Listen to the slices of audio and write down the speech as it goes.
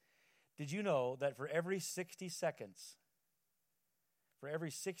Did you know that for every 60 seconds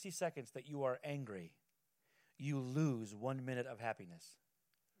that you are angry, you lose 1 minute of happiness?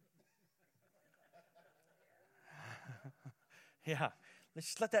 Yeah, let's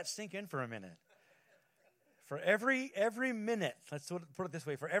just let that sink in for a minute. For every minute, let's put it this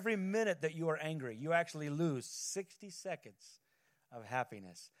way, for every minute that you are angry, you actually lose 60 seconds of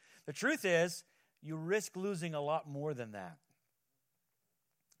happiness. The truth is, you risk losing a lot more than that.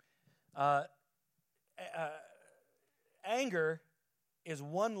 Anger is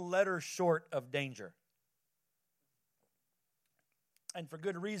one letter short of danger. And for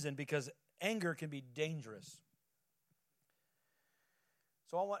good reason, because anger can be dangerous.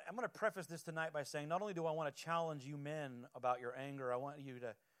 So I'm going to preface this tonight by saying, not only do I want to challenge you men about your anger, I want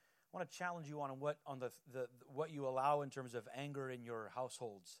to challenge you on what you allow in terms of anger in your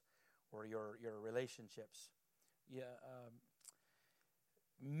households or your relationships. Yeah,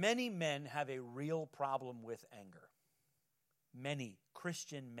 many men have a real problem with anger. Many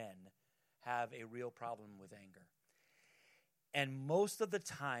Christian men have a real problem with anger. And most of the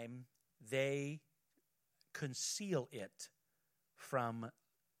time, they conceal it from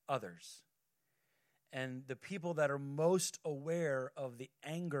others. And the people that are most aware of the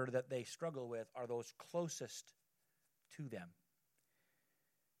anger that they struggle with are those closest to them.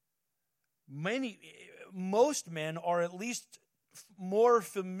 Most men are at least more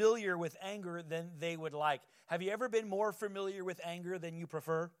familiar with anger than they would like. Have you ever been more familiar with anger than you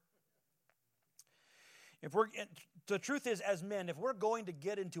prefer? The truth is, as men, if we're going to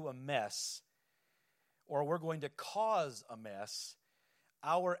get into a mess, or we're going to cause a mess,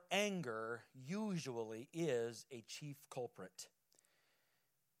 our anger usually is a chief culprit.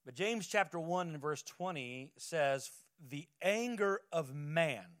 But James chapter 1 and verse 20 says, the anger of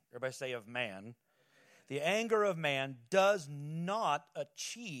man, everybody say of man, the anger of man does not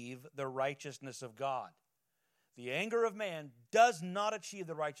achieve the righteousness of God. The anger of man does not achieve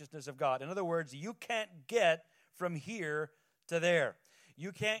the righteousness of God. In other words, you can't get from here to there.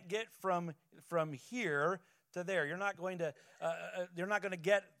 You can't get from here to there. You're not going to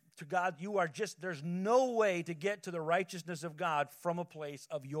get to God. There's no way to get to the righteousness of God from a place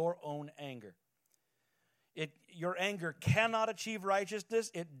of your own anger. Your anger cannot achieve righteousness.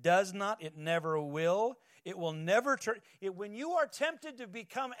 It does not. It never will. It will never turn. When you are tempted to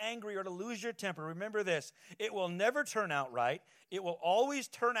become angry or to lose your temper, remember this. It will never turn out right. It will always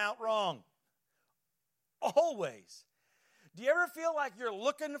turn out wrong. Always. Do you ever feel like you're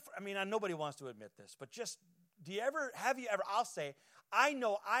looking for, nobody wants to admit this, but just, have you ever, I'll say, I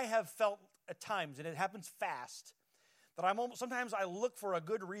know I have felt at times, and it happens fast, that sometimes I look for a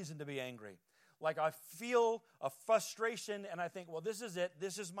good reason to be angry. Like I feel a frustration, and I think, well, this is it.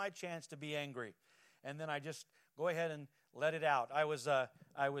 This is my chance to be angry. And then I just go ahead and let it out. I was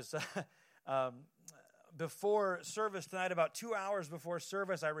before service tonight, about 2 hours before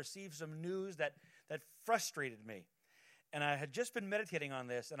service, I received some news that frustrated me. And I had just been meditating on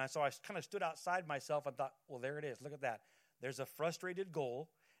this, and so I kind of stood outside myself and thought, well, there it is. Look at that. There's a frustrated goal.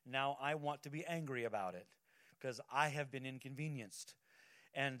 Now I want to be angry about it because I have been inconvenienced.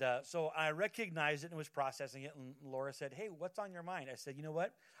 And so I recognized it and was processing it, and Laura said, hey, what's on your mind? I said, you know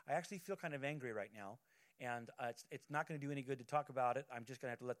what? I actually feel kind of angry right now, and it's not going to do any good to talk about it. I'm just going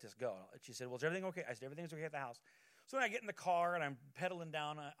to have to let this go. And she said, well, is everything okay? I said, everything's okay at the house. So when I get in the car, and I'm pedaling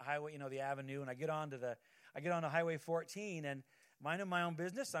down a highway, the avenue, and I get onto Highway 14, and minding my own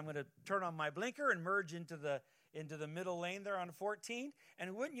business, I'm going to turn on my blinker and merge into the middle lane there on 14.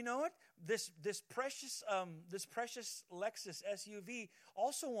 And wouldn't you know it, this precious Lexus SUV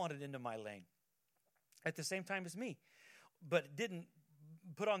also wanted into my lane at the same time as me, but didn't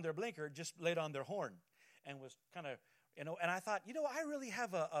put on their blinker, just laid on their horn, and was kind of, and I thought, I really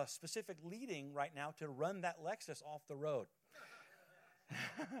have a specific leading right now to run that Lexus off the road.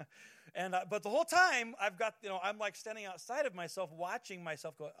 But the whole time I've got, I'm like standing outside of myself, watching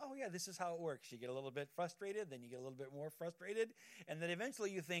myself go, oh yeah, this is how it works. You get a little bit frustrated, then you get a little bit more frustrated, and then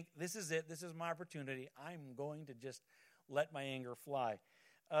eventually you think, this is it. This is my opportunity. I'm going to just let my anger fly.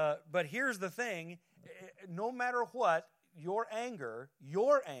 But here's the thing. No matter what, your anger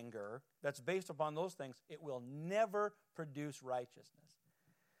that's based upon those things, it will never produce righteousness.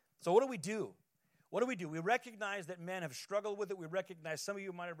 So what do we do? What do we do? We recognize that men have struggled with it. We recognize some of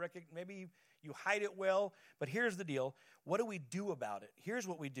you might have recognized, maybe you hide it well, but here's the deal. What do we do about it? Here's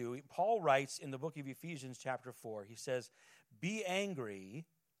what we do. Paul writes in the book of Ephesians chapter 4, he says, be angry,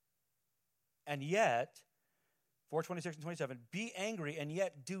 and yet, 4:26 and 27, be angry, and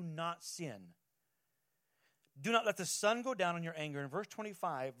yet do not sin. Do not let the sun go down on your anger. In verse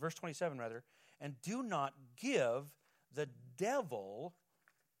 27, and do not give the devil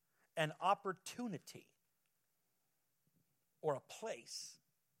an opportunity or a place.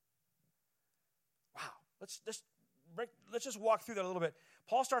 Wow. Let's just walk through that a little bit.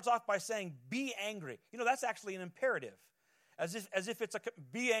 Paul starts off by saying, be angry. You know, that's actually an imperative. As if it's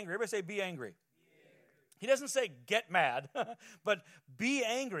be angry. Everybody say, be angry. He doesn't say get mad, but be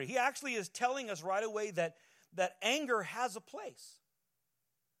angry. He actually is telling us right away that anger has a place.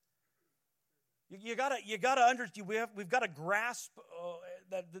 You gotta understand. We've got to grasp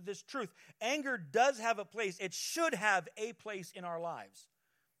this truth. Anger does have a place. It should have a place in our lives.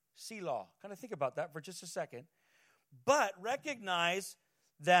 Selah. Kind of think about that for just a second. But recognize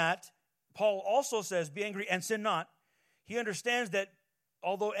that Paul also says, be angry and sin not. He understands that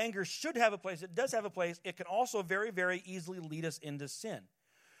although anger should have a place, it does have a place, it can also very, very easily lead us into sin.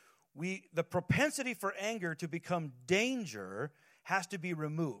 The propensity for anger to become danger has to be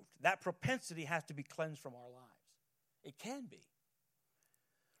removed. That propensity has to be cleansed from our lives. It can be.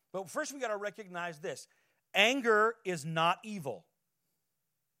 But first we got to recognize this. Anger is not evil.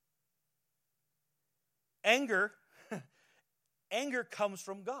 Anger comes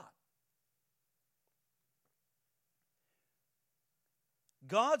from God.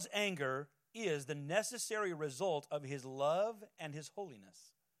 God's anger is the necessary result of his love and his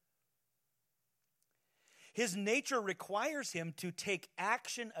holiness. His nature requires him to take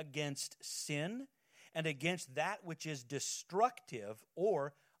action against sin and against that which is destructive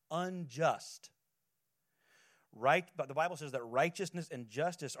or unjust. Right, but the Bible says that righteousness and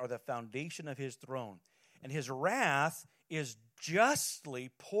justice are the foundation of his throne. And his wrath is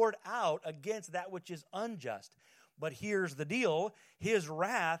justly poured out against that which is unjust. But here's the deal. His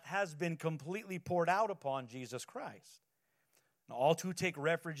wrath has been completely poured out upon Jesus Christ. Now, all who take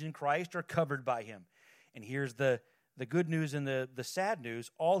refuge in Christ are covered by him. And here's the good news and the sad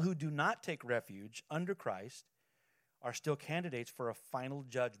news. All who do not take refuge under Christ are still candidates for a final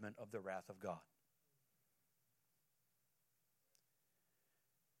judgment of the wrath of God.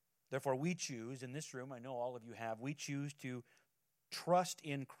 Therefore, we choose, in this room, I know all of you have, we choose to trust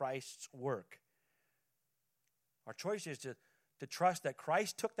in Christ's work. Our choice is to trust that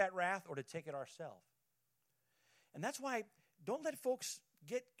Christ took that wrath or to take it ourselves. And that's why don't let folks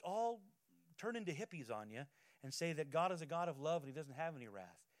get all turned into hippies on you and say that God is a God of love and he doesn't have any wrath.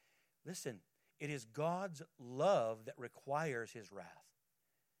 Listen, it is God's love that requires his wrath.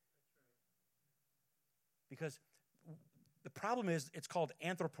 Because the problem is it's called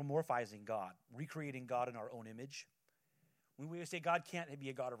anthropomorphizing God, recreating God in our own image. When we say God can't be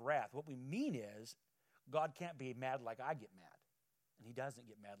a God of wrath, what we mean is God can't be mad like I get mad. And he doesn't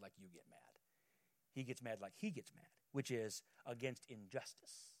get mad like you get mad. He gets mad like he gets mad, which is against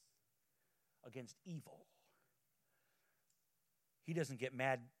injustice, against evil. He doesn't get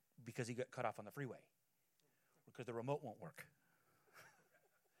mad because he got cut off on the freeway, because the remote won't work.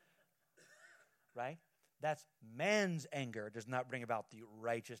 Right? That's man's anger does not bring about the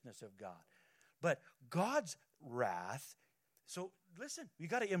righteousness of God. But God's wrath, so listen, you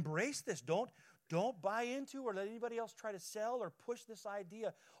got to embrace this. Don't buy into or let anybody else try to sell or push this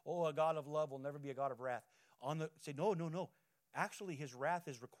idea, oh, a God of love will never be a God of wrath. Say, no. Actually, his wrath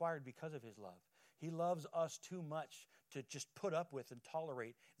is required because of his love. He loves us too much to just put up with and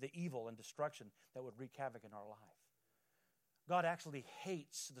tolerate the evil and destruction that would wreak havoc in our life. God actually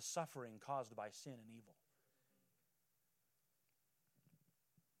hates the suffering caused by sin and evil.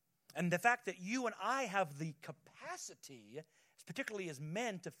 And the fact that you and I have the capacity, particularly as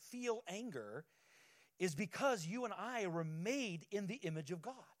men, to feel anger is because you and I were made in the image of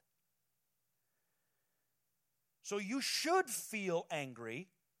God. So you should feel angry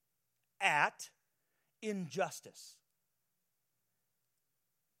at injustice.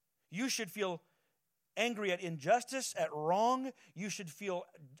 You should feel angry at injustice, at wrong. You should feel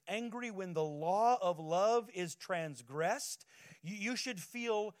angry when the law of love is transgressed. You should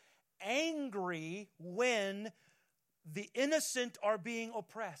feel angry when the innocent are being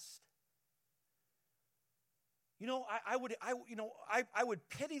oppressed. You know, I would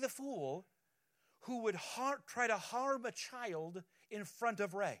pity the fool who would try to harm a child in front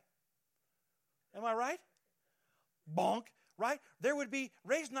of Ray. Am I right? Bonk, right?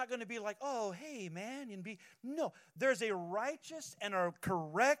 Ray's not going to be like, oh, hey, man, no. There's a righteous and a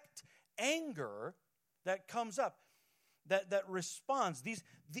correct anger that comes up, that responds.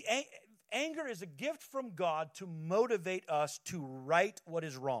 Anger is a gift from God to motivate us to right what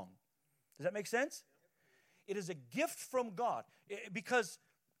is wrong. Does that make sense? It is a gift from God because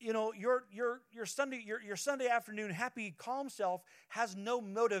your Sunday afternoon happy, calm self has no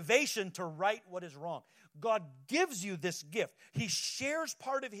motivation to right what is wrong. God gives you this gift. He shares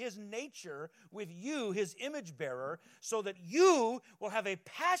part of his nature with you, his image bearer, so that you will have a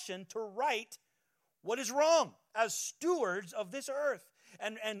passion to right what is wrong as stewards of this earth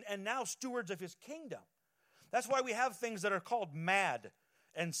and now stewards of his kingdom. That's why we have things that are called mad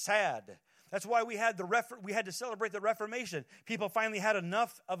and sad. That's why we had to celebrate the Reformation. People finally had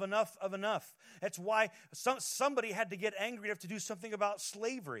enough of enough of enough. That's why somebody had to get angry enough to do something about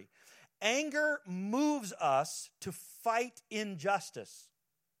slavery. Anger moves us to fight injustice.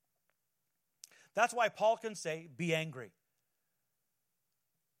 That's why Paul can say, be angry.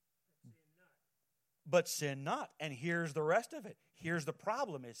 But sin not. And here's the rest of it. Here's the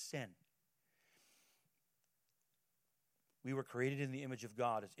problem is sin. We were created in the image of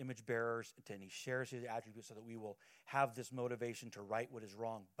God as image bearers, and he shares his attributes so that we will have this motivation to right what is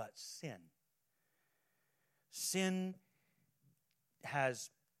wrong. But sin has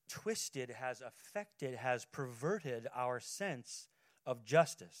twisted, has affected, has perverted our sense of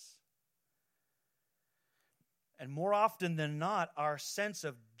justice. And more often than not, our sense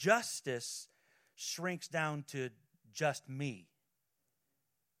of justice shrinks down to just me.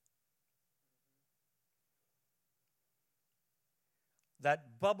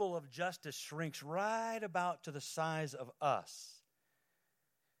 That bubble of justice shrinks right about to the size of us.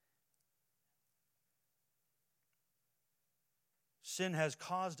 Sin has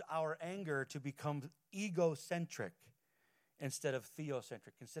caused our anger to become egocentric instead of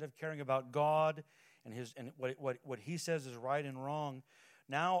theocentric. Instead of caring about God and what he says is right and wrong,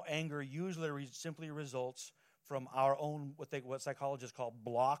 now anger usually simply results from our own, what psychologists call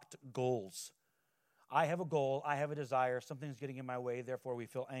blocked goals. I have a goal, I have a desire, something's getting in my way, therefore we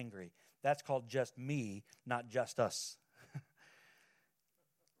feel angry. That's called just me, not just us.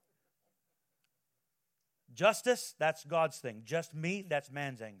 Justice, that's God's thing. Just me, that's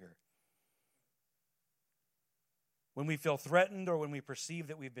man's anger. When we feel threatened or when we perceive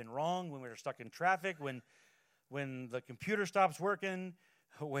that we've been wrong, when we're stuck in traffic, when the computer stops working,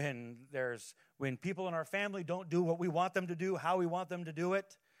 when people in our family don't do what we want them to do, how we want them to do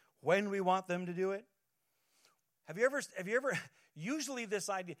it, when we want them to do it. Have you ever, usually this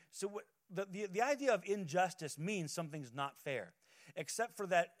idea, so the idea of injustice means something's not fair. Except for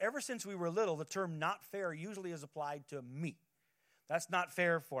that, ever since we were little, the term not fair usually is applied to me. That's not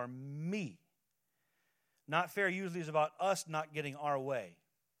fair for me. Not fair usually is about us not getting our way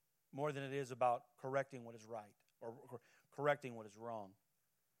more than it is about correcting what is right or correcting what is wrong.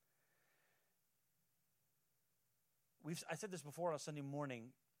 I said this before on a Sunday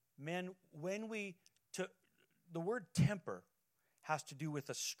morning. Men, the word temper has to do with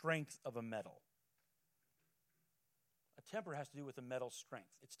the strength of a metal. A temper has to do with a metal's strength,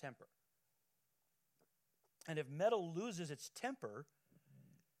 its temper. And if metal loses its temper,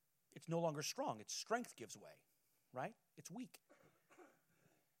 it's no longer strong. Its strength gives way, right? It's weak.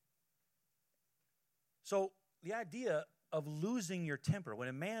 So the idea of losing your temper, when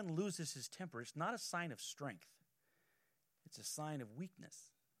a man loses his temper, it's not a sign of strength. It's a sign of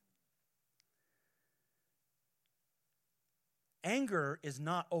weakness. Anger is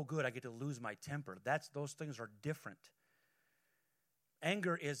not, oh good, I get to lose my temper. Those things are different.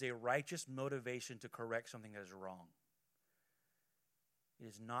 Anger is a righteous motivation to correct something that is wrong. It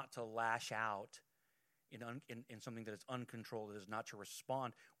is not to lash out in something that is uncontrolled. It is not to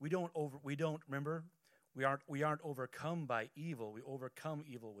respond. We aren't overcome by evil. We overcome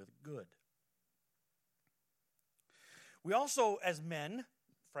evil with good. We also, as men,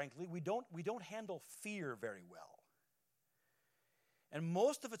 frankly, we don't handle fear very well. And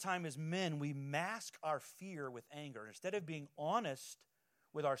most of the time as men, we mask our fear with anger. Instead of being honest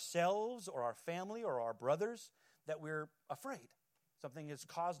with ourselves or our family or our brothers that we're afraid, something has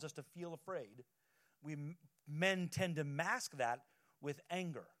caused us to feel afraid, men tend to mask that with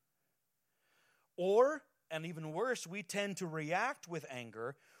anger. Or, and even worse, we tend to react with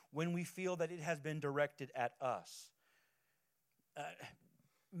anger when we feel that it has been directed at us.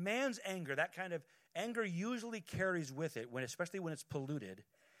 Man's anger, that kind of anger usually carries with it, especially when it's polluted,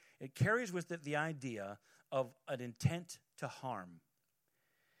 it carries with it the idea of an intent to harm.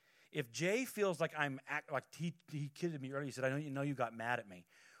 If Jay feels like he kidded me earlier, he said, I know you got mad at me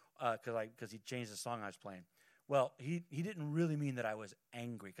because he changed the song I was playing. Well, he didn't really mean that I was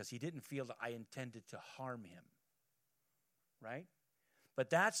angry because he didn't feel that I intended to harm him, right? But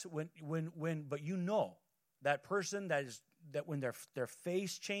that's but you know, that person that when their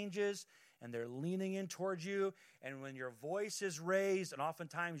face changes and they're leaning in towards you, and when your voice is raised, and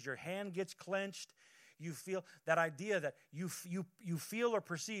oftentimes your hand gets clenched, You feel that idea that you feel or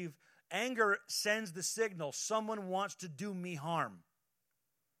perceive. Anger sends the signal, someone wants to do me harm.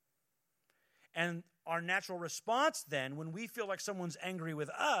 And our natural response then, when we feel like someone's angry with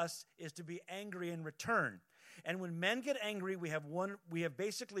us, is to be angry in return. And when men get angry, we have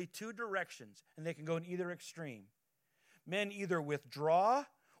basically two directions, and they can go in either extreme. Men either withdraw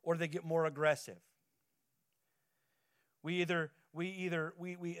or they get more aggressive.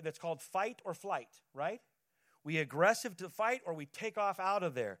 That's called fight or flight, right? We aggressive to fight or we take off out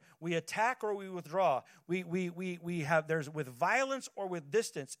of there. We attack or we withdraw. There's with violence or with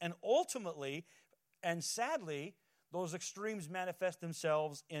distance. And ultimately, and sadly, those extremes manifest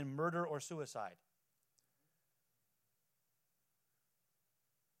themselves in murder or suicide.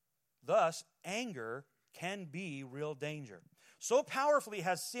 Thus, anger can be real danger. So powerfully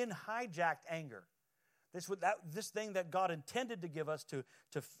has sin hijacked anger. This thing that God intended to give us to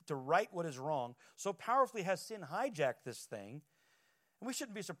right what is wrong, so powerfully has sin hijacked this thing. And we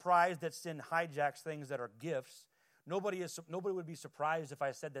shouldn't be surprised that sin hijacks things that are gifts. Nobody would be surprised if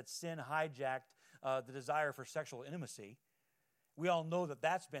I said that sin hijacked the desire for sexual intimacy. We all know that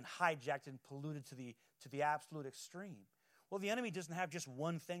that's been hijacked and polluted to the absolute extreme. Well, the enemy doesn't have just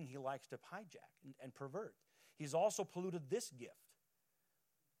one thing he likes to hijack and pervert. He's also polluted this gift.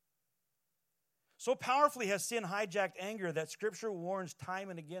 So powerfully has sin hijacked anger that Scripture warns time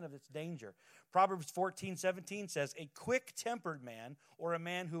and again of its danger. Proverbs 14:17 says, a quick-tempered man, or a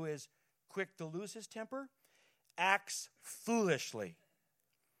man who is quick to lose his temper, acts foolishly.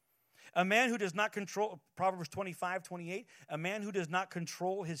 A man who does not control, Proverbs 25:28, a man who does not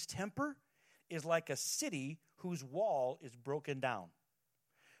control his temper is like a city whose wall is broken down.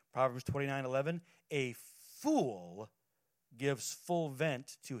 Proverbs 29:11, a fool gives full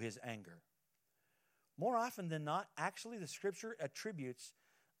vent to his anger. More often than not, actually, the Scripture attributes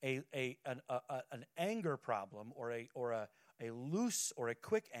an anger problem or a loose or a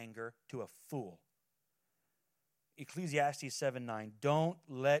quick anger to a fool. Ecclesiastes 7:9, don't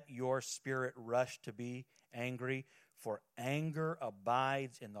let your spirit rush to be angry, for anger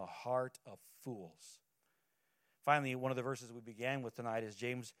abides in the heart of fools. Finally, one of the verses we began with tonight is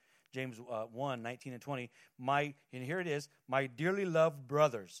James 1:19 and 20. And here it is, my dearly loved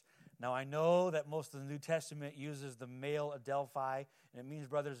brothers. Now, I know that most of the New Testament uses the male Adelphi, and it means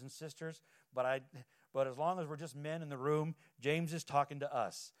brothers and sisters, but as long as we're just men in the room, James is talking to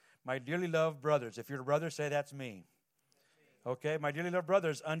us. My dearly loved brothers. If you're a brother, say that's me. Okay, my dearly loved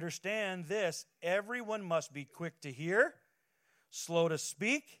brothers, understand this. Everyone must be quick to hear, slow to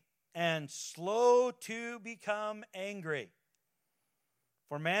speak, and slow to become angry.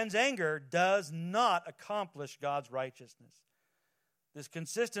 For man's anger does not accomplish God's righteousness. This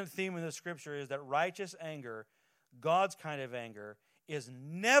consistent theme in the Scripture is that righteous anger, God's kind of anger, is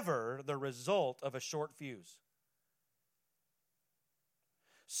never the result of a short fuse.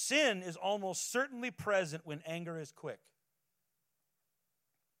 Sin is almost certainly present when anger is quick.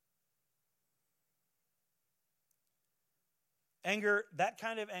 Anger, that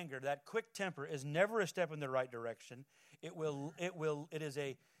kind of anger, that quick temper, is never a step in the right direction. It will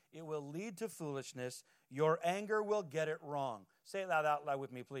lead to foolishness. Your anger will get it wrong. Say it out loud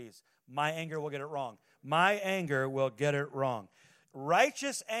with me, please. My anger will get it wrong. My anger will get it wrong.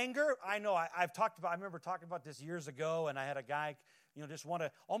 Righteous anger, I know, I remember talking about this years ago, and I had a guy, just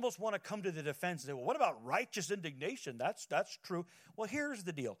almost want to come to the defense and say, well, what about righteous indignation? That's true. Well, here's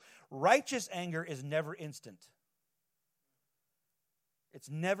the deal. Righteous anger is never instant. It's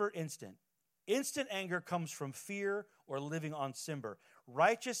never instant. Instant anger comes from fear or living on simmer.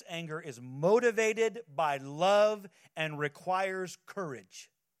 Righteous anger is motivated by love and requires courage.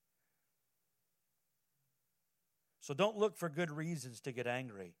 So don't look for good reasons to get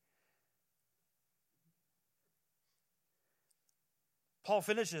angry. Paul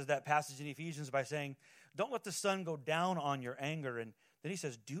finishes that passage in Ephesians by saying, don't let the sun go down on your anger. And then he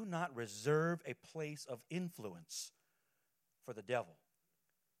says, do not reserve a place of influence for the devil.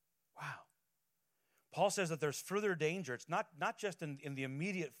 Wow. Paul says that there's further danger. It's not just in the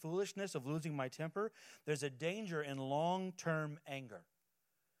immediate foolishness of losing my temper. There's a danger in long-term anger.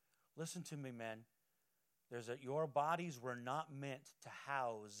 Listen to me, men. Your bodies were not meant to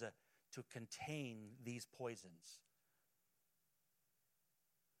house, to contain these poisons.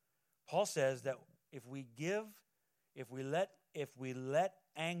 Paul says that if we let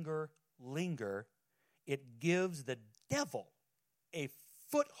anger linger, it gives the devil a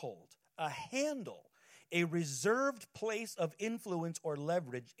foothold, a handle, a reserved place of influence or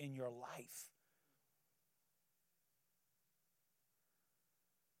leverage in your life.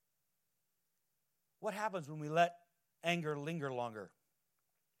 What happens when we let anger linger longer?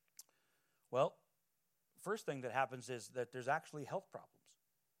 Well, first thing that happens is that there's actually health problems.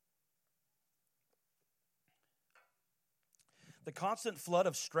 The constant flood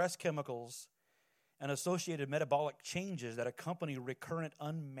of stress chemicals and associated metabolic changes that accompany recurrent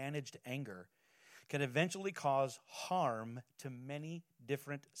unmanaged anger can eventually cause harm to many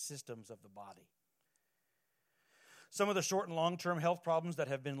different systems of the body. Some of the short and long-term health problems that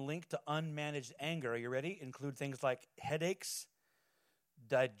have been linked to unmanaged anger, are you ready? Include things like headaches,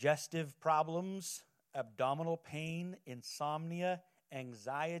 digestive problems, abdominal pain, insomnia,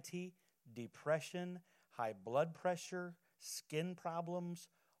 anxiety, depression, high blood pressure, skin problems,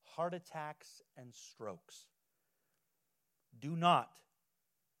 heart attacks, and strokes. Do not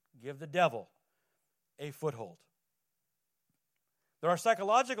give the devil a foothold. There are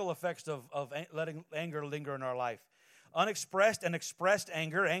psychological effects of letting anger linger in our life. Unexpressed and expressed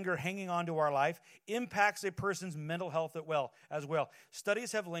anger hanging on to our life, impacts a person's mental health as well.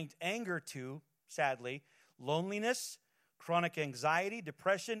 Studies have linked anger to, sadly, loneliness, chronic anxiety,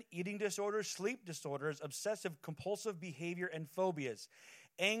 depression, eating disorders, sleep disorders, obsessive compulsive behavior, and phobias.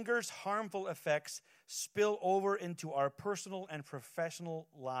 Anger's harmful effects spill over into our personal and professional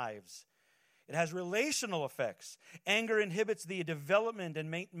lives. It has relational effects. Anger inhibits the development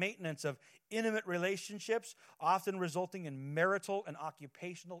and maintenance of intimate relationships, often resulting in marital and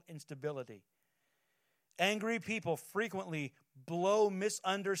occupational instability. Angry people frequently blow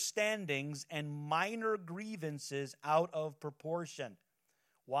misunderstandings and minor grievances out of proportion.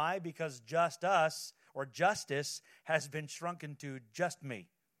 Why? Because just us, or justice, has been shrunken to just me.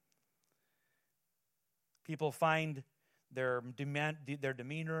 People find their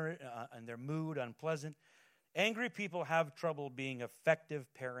demeanor and their mood unpleasant. Angry people have trouble being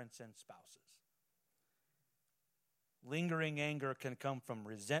effective parents and spouses. Lingering anger can come from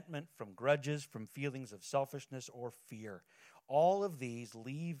resentment, from grudges, from feelings of selfishness or fear. All of these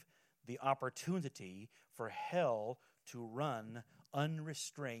leave the opportunity for hell to run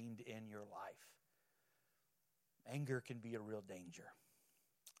unrestrained in your life. Anger can be a real danger.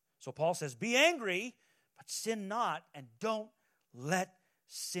 So Paul says, be angry, but sin not, and don't let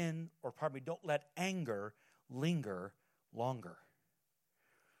anger linger longer.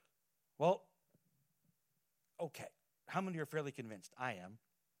 Well, okay. How many are fairly convinced? I am.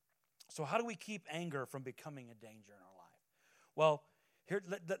 So how do we keep anger from becoming a danger in our life? Well, here,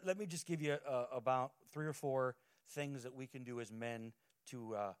 let me just give you about 3 or 4 things that we can do as men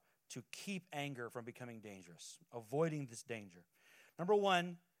to keep anger from becoming dangerous, avoiding this danger. Number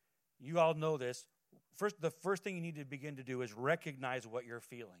 1, you all know this. The first thing you need to begin to do is recognize what you're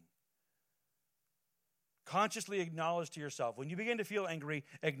feeling. Consciously acknowledge to yourself. When you begin to feel angry,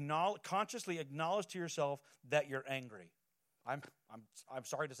 consciously acknowledge to yourself that you're angry. I'm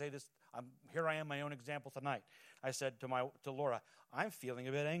sorry to say this. Here I am, my own example tonight. I said to Laura, I'm feeling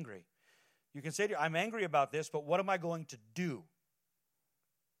a bit angry. You can say to her, I'm angry about this, but what am I going to do?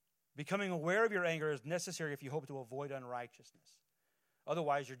 Becoming aware of your anger is necessary if you hope to avoid unrighteousness.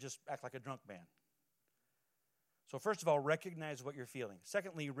 Otherwise, you just act like a drunk man. So first of all, recognize what you're feeling.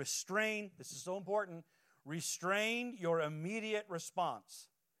 Secondly, restrain. This is so important. Restrain your immediate response.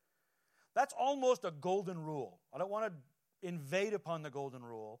 That's almost a golden rule. I don't want to invade upon the golden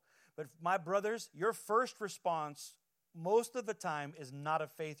rule, but my brothers, your first response most of the time is not a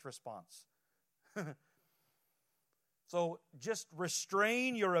faith response. So just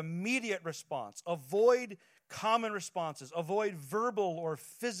restrain your immediate response. Avoid common responses. Avoid verbal or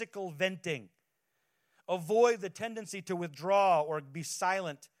physical venting. Avoid the tendency to withdraw or be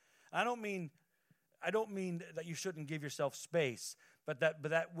silent. I don't mean that you shouldn't give yourself space, but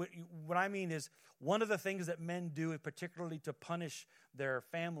what I mean is one of the things that men do, particularly to punish their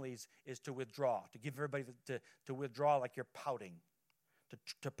families, is to withdraw, to give everybody to withdraw like you're pouting,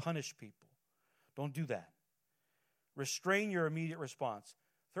 to punish people. Don't do that. Restrain your immediate response.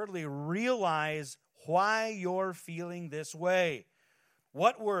 Thirdly, realize why you're feeling this way.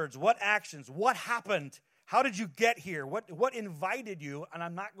 What words, what actions, what happened? How did you get here? What invited you? And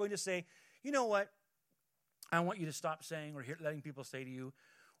I'm not going to say, you know what? I want you to stop saying or letting people say to you,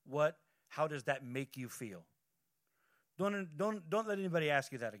 how does that make you feel? Don't let anybody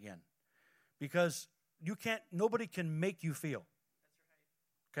ask you that again. Because nobody can make you feel.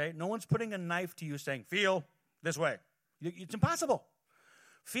 Okay? No one's putting a knife to you saying, feel this way. It's impossible.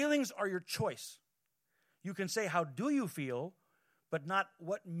 Feelings are your choice. You can say, how do you feel? But not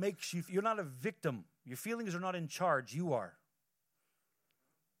what makes you. You're not a victim. Your feelings are not in charge. You are.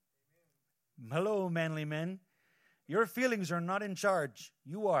 Hello, manly men. Your feelings are not in charge.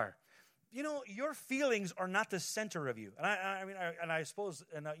 You are. You know, your feelings are not the center of you. And I suppose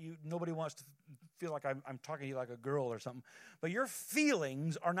nobody wants to feel like I'm talking to you like a girl or something. But your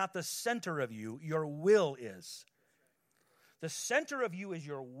feelings are not the center of you. Your will is. The center of you is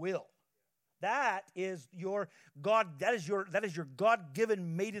your will. That is your God. That is your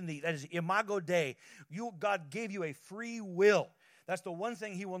God-given made in thee. That is imago Dei. God gave you a free will. That's the one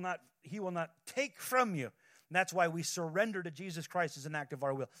thing He will not take from you. And that's why we surrender to Jesus Christ as an act of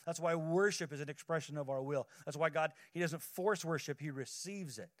our will. That's why worship is an expression of our will. That's why God, He doesn't force worship, He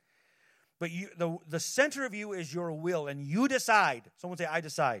receives it. But the center of you is your will, and you decide. Someone say, I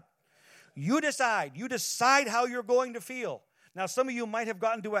decide. You decide. You decide how you're going to feel. Now, some of you might have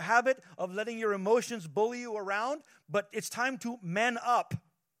gotten to a habit of letting your emotions bully you around, but it's time to man up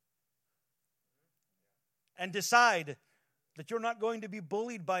and decide that you're not going to be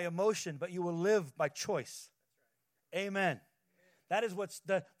bullied by emotion, but you will live by choice. Amen. That is what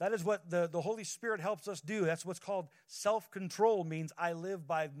the Holy Spirit helps us do. That's what's called self-control. Means I live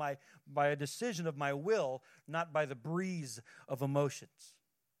by a decision of my will, not by the breeze of emotions.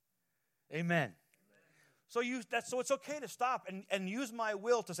 Amen. So it's okay to stop and use my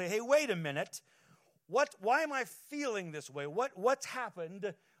will to say, hey, wait a minute. Why am I feeling this way? What's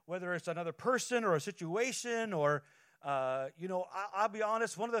happened? Whether it's another person or a situation or, I'll be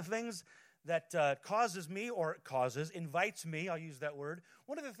honest, one of the things that invites me, I'll use that word,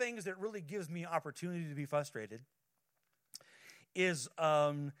 one of the things that really gives me opportunity to be frustrated is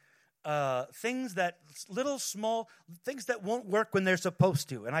things that, little small things that won't work when they're supposed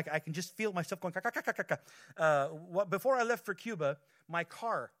to. And I can just feel myself going, before I left for Cuba, my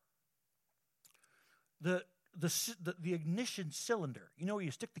car, the ignition cylinder, where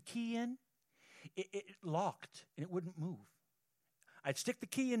you stick the key in, it locked and it wouldn't move. I'd stick the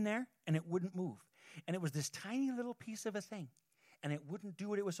key in there and it wouldn't move. And it was this tiny little piece of a thing. And it wouldn't do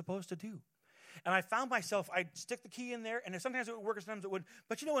what it was supposed to do. And I found myself, I'd stick the key in there, and sometimes it would work, and sometimes it wouldn't.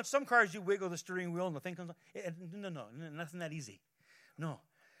 But in some cars, you wiggle the steering wheel, and the thing comes on. No, nothing that easy. No.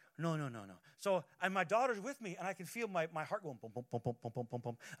 So, and my daughter's with me, and I can feel my heart going, boom, boom, boom, boom, boom, boom, boom,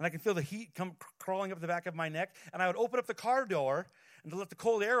 boom. And I can feel the heat crawling up the back of my neck. And I would open up the car door and to let the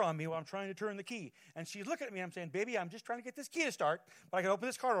cold air on me while I'm trying to turn the key. And she's looking at me, and I'm saying, baby, I'm just trying to get this key to start, but I can open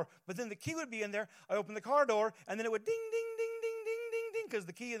this car door. But then the key would be in there. I open the car door, and then it would ding, ding, ding, ding, ding, ding, ding, because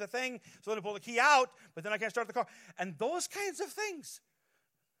the key is the thing. So then I pull the key out, but then I can't start the car. And those kinds of things,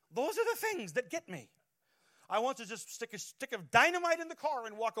 those are the things that get me. I want to just stick a stick of dynamite in the car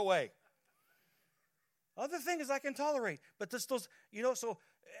and walk away. Other things I can tolerate, but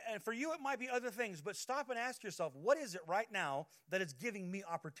and for you it might be other things, but stop and ask yourself, what is it right now that is giving me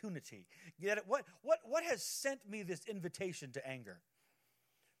opportunity? What has sent me this invitation to anger?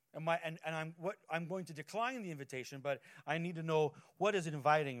 I'm going to decline the invitation, but I need to know what is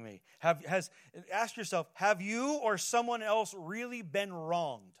inviting me. Ask yourself, have you or someone else really been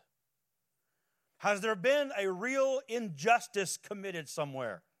wronged? Has there been a real injustice committed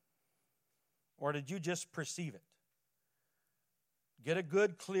somewhere? Or did you just perceive it? Get a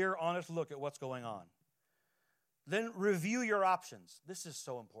good, clear, honest look at what's going on. Then review your options. This is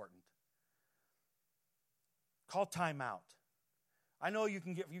so important. Call time out. I know you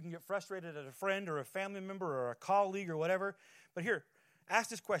can get frustrated at a friend or a family member or a colleague or whatever, but here, ask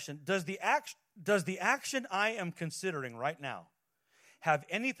this question. Does the action I am considering right now have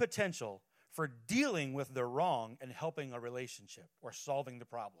any potential for dealing with the wrong and helping a relationship or solving the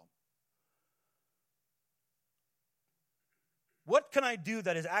problem? What can I do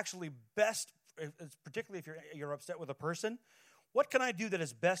that is actually best, particularly if you're upset with a person? What can I do that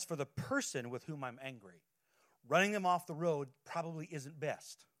is best for the person with whom I'm angry? Running them off the road probably isn't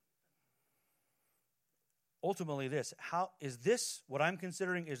best. Ultimately, what I'm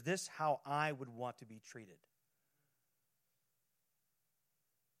considering, is this how I would want to be treated?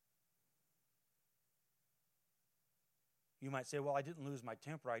 You might say, well, I didn't lose my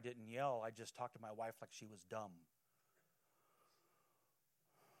temper, I didn't yell, I just talked to my wife like she was dumb.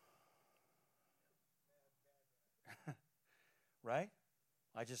 Right?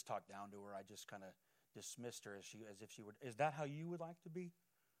 I just talked down to her. I just kind of dismissed her as if she would. Is that how you would like to be?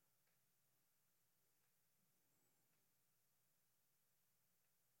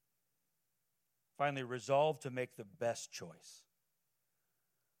 Finally, resolve to make the best choice.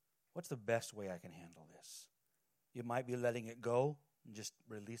 What's the best way I can handle this? You might be letting it go and just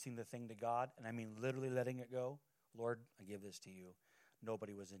releasing the thing to God. And I mean literally letting it go. Lord, I give this to you.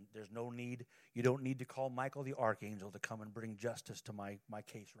 There's no need. You don't need to call Michael the archangel to come and bring justice to my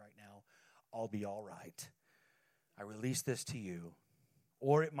case right now. I'll be all right. I release this to you.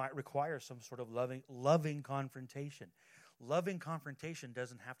 Or it might require some sort of loving confrontation. Loving confrontation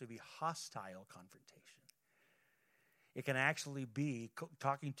doesn't have to be hostile confrontation. It can actually be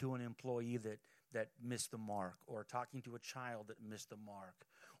talking to an employee that that missed the mark, or talking to a child that missed the mark,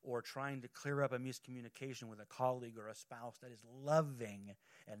 or trying to clear up a miscommunication with a colleague or a spouse that is loving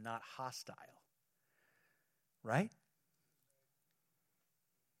and not hostile. Right?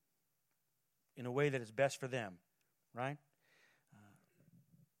 In a way that is best for them. Right?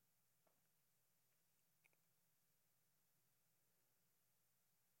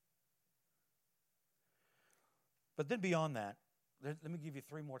 But then beyond that, let me give you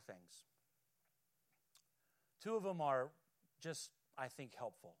three more things. Two of them are just, I think,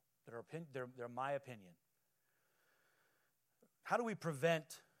 helpful. They're my opinion. How do we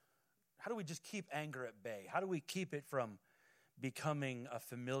just keep anger at bay? How do we keep it from becoming a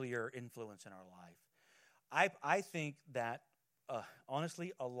familiar influence in our life? I think that,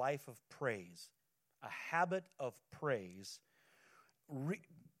 honestly, a life of praise, a habit of praise,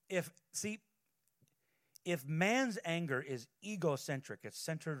 if man's anger is egocentric, it's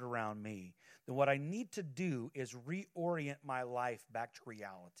centered around me, then what I need to do is reorient my life back to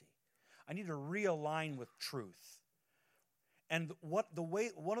reality. I need to realign with truth. And one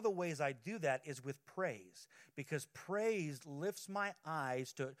of the ways I do that is with praise, because praise lifts my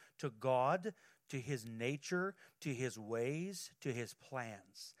eyes to God, to His nature, to His ways, to His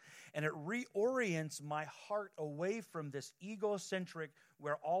plans. And it reorients my heart away from this egocentric,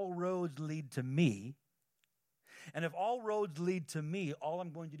 where all roads lead to me. And if all roads lead to me, all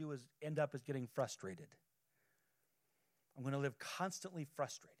I'm going to do is end up as getting frustrated. I'm going to live constantly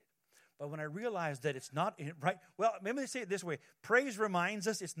frustrated. But when I realize that it's not, right, well, maybe they say it this way. Praise reminds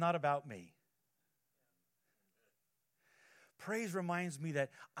us it's not about me. Praise reminds me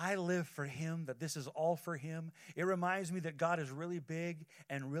that I live for Him, that this is all for Him. It reminds me that God is really big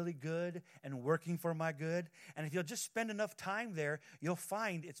and really good and working for my good. And if you'll just spend enough time there, you'll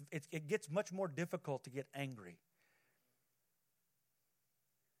find it gets much more difficult to get angry.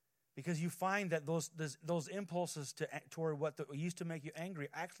 Because you find that those impulses toward what used to make you angry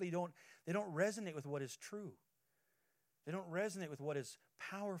actually don't resonate with what is true. They don't resonate with what is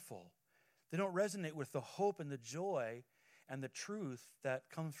powerful. They don't resonate with the hope and the joy and the truth that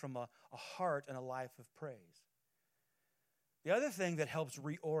comes from a heart and a life of praise. The other thing that helps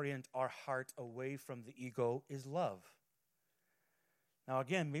reorient our heart away from the ego is love. Now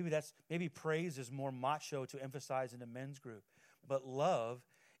again, maybe praise is more macho to emphasize in a men's group, but love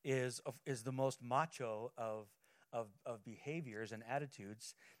is the most macho of behaviors and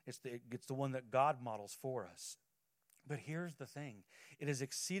attitudes. It's the one that God models for us. But here's the thing. It is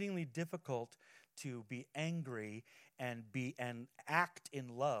exceedingly difficult to be angry and act in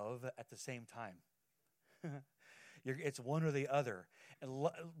love at the same time. It's one or the other. And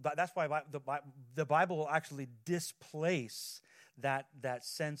that's why the Bible will actually displace that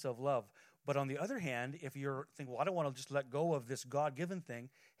sense of love. But on the other hand, if you're thinking, well, I don't want to just let go of this God-given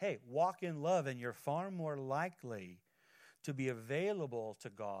thing, hey, walk in love, and you're far more likely to be available to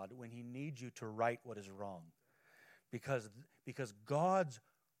God when He needs you to right what is wrong. Because God's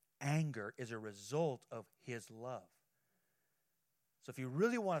anger is a result of His love. So if you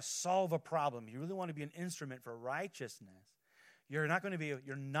really want to solve a problem, you really want to be an instrument for righteousness, you're not going to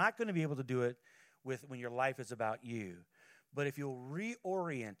be able to do it when your life is about you. But if you'll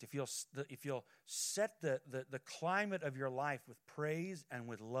reorient, if you'll set the climate of your life with praise and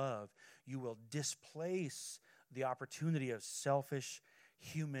with love, you will displace the opportunity of selfish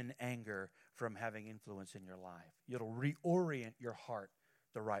human anger from having influence in your life. It'll reorient your heart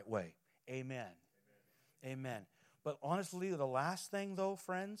the right way. Amen. Amen. But honestly, the last thing, though,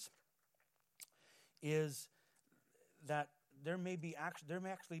 friends, is that there may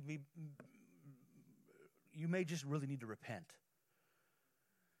actually be. You may just really need to repent.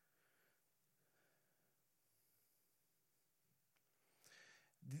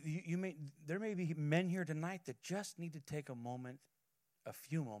 There may be men here tonight that just need to take a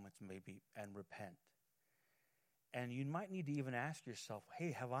few moments maybe, and repent. And you might need to even ask yourself,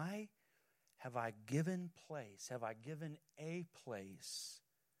 hey, have I given a place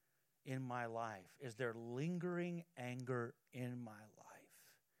in my life? Is there lingering anger in my life?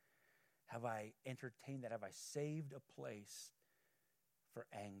 Have I entertained that? Have I saved a place for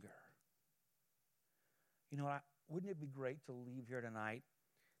anger? You know, wouldn't it be great to leave here tonight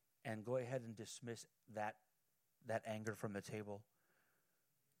and go ahead and dismiss that anger from the table?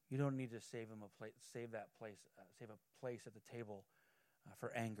 You don't need to save a place at the table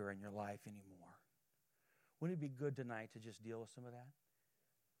for anger in your life anymore. Wouldn't it be good tonight to just deal with some of that?